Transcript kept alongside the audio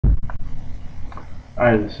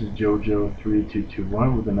Hi, this is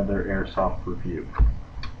JoJo3221 with another Airsoft review.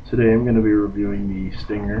 Today I'm going to be reviewing the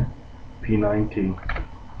Stinger p9t.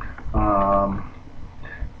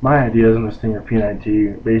 My ideas on the Stinger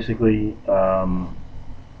p9t, basically,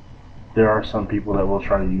 there are some people that will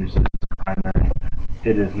try to use this as primary.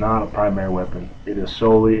 It is not a primary weapon. It is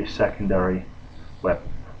solely a secondary weapon.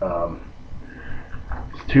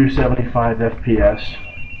 It's 275 FPS,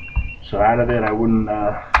 so out of it I wouldn't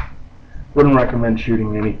recommend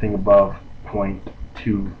shooting anything above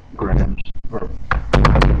 0.2 grams or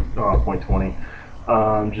 0.20.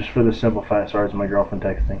 Just for the simple fact, sorry, it's my girlfriend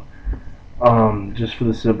texting. Just for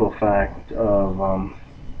the simple fact of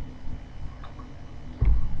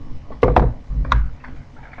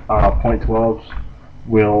 .12s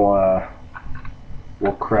will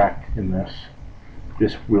crack in this.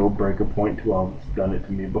 This will break a .12. It's done it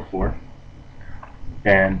to me before.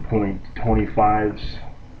 And .25s.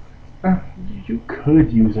 You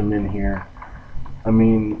could use them in here. I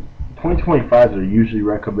mean, .25s are usually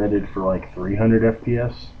recommended for like 300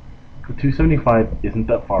 FPS. The 275 isn't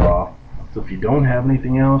that far off. So if you don't have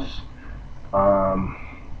anything else, I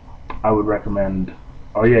would recommend.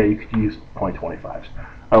 Oh yeah, you could use .25s.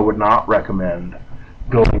 I would not recommend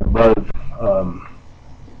going above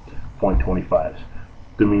 .25s.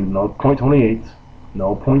 That means no .28s.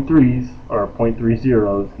 No .3s or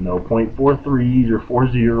 .30s, no .43s or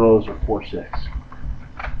 40s or 46.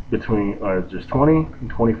 Between just 20 and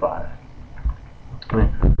 25. The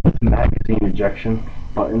magazine ejection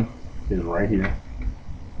button is right here.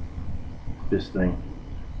 This thing,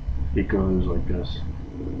 it goes like this.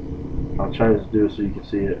 I'll try to do it so you can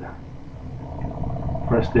see it.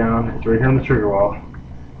 Press down. It's right here on the trigger wall.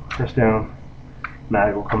 Press down.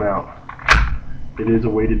 Mag will come out. It is a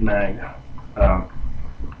weighted mag.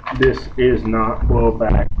 This is not blow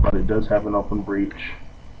back, but it does have an open breech,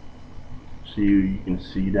 so you can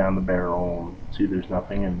see down the barrel and see there's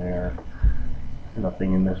nothing in there,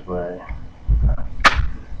 nothing in this way.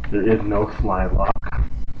 There is no slide lock.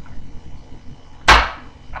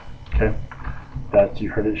 Okay, that's, you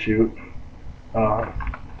heard it shoot.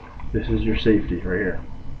 This is your safety right here.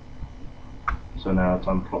 So now it's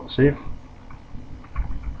on safe.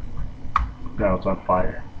 Now it's on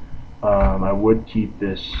fire. I would keep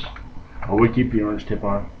the orange tip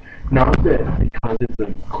on. Not that because it's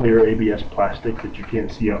a clear ABS plastic that you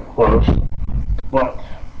can't see up close, but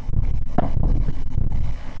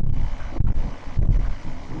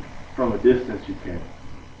from a distance you can.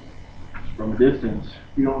 From a distance,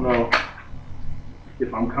 you don't know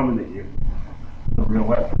if I'm coming at you. A real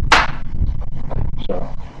weapon. So,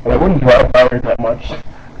 but I wouldn't dry fire it that much.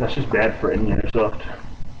 That's just bad for any airsoft.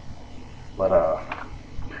 But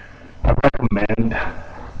I recommend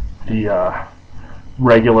the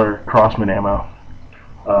regular crosman ammo.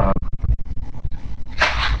 A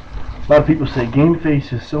lot of people say game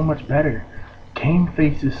face is so much better. Game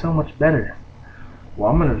face is so much better. Well,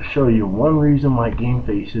 I'm going to show you one reason why game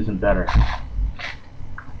face isn't better.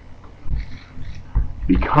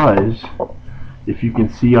 Because if you can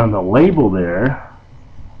see on the label there,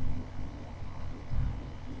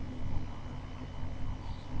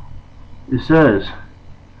 it says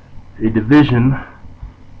a division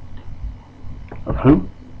of who?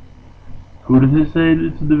 Who does it say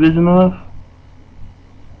it's a division of?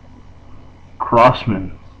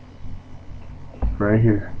 Crosman. Right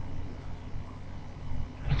here.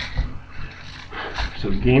 So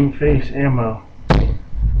game face ammo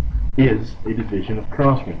is a division of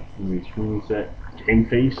Crosman, which means that game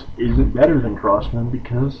face isn't better than Crosman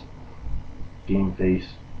because game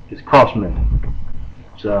face is Crosman.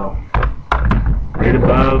 So rate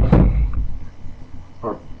above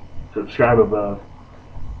or subscribe above,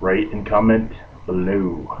 rate and comment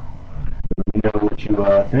below. Let me know what you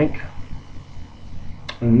think.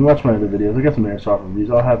 And watch my other videos. I got some airsoft reviews.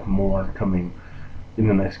 I'll have more coming in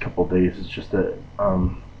the next couple of days. It's just that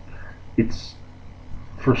it's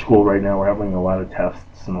for school right now. We're having a lot of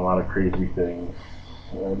tests and a lot of crazy things,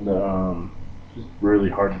 and it's just really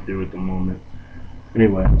hard to do at the moment.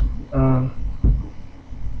 Anyway,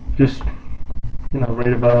 just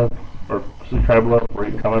rate above or subscribe below,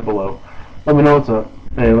 rate and comment below. Let me know what's up,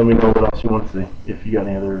 and let me know what else you want to see. If you got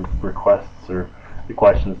any other requests or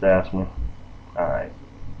questions to ask me. Alright.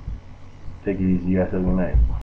 Take it easy. You guys have a good night.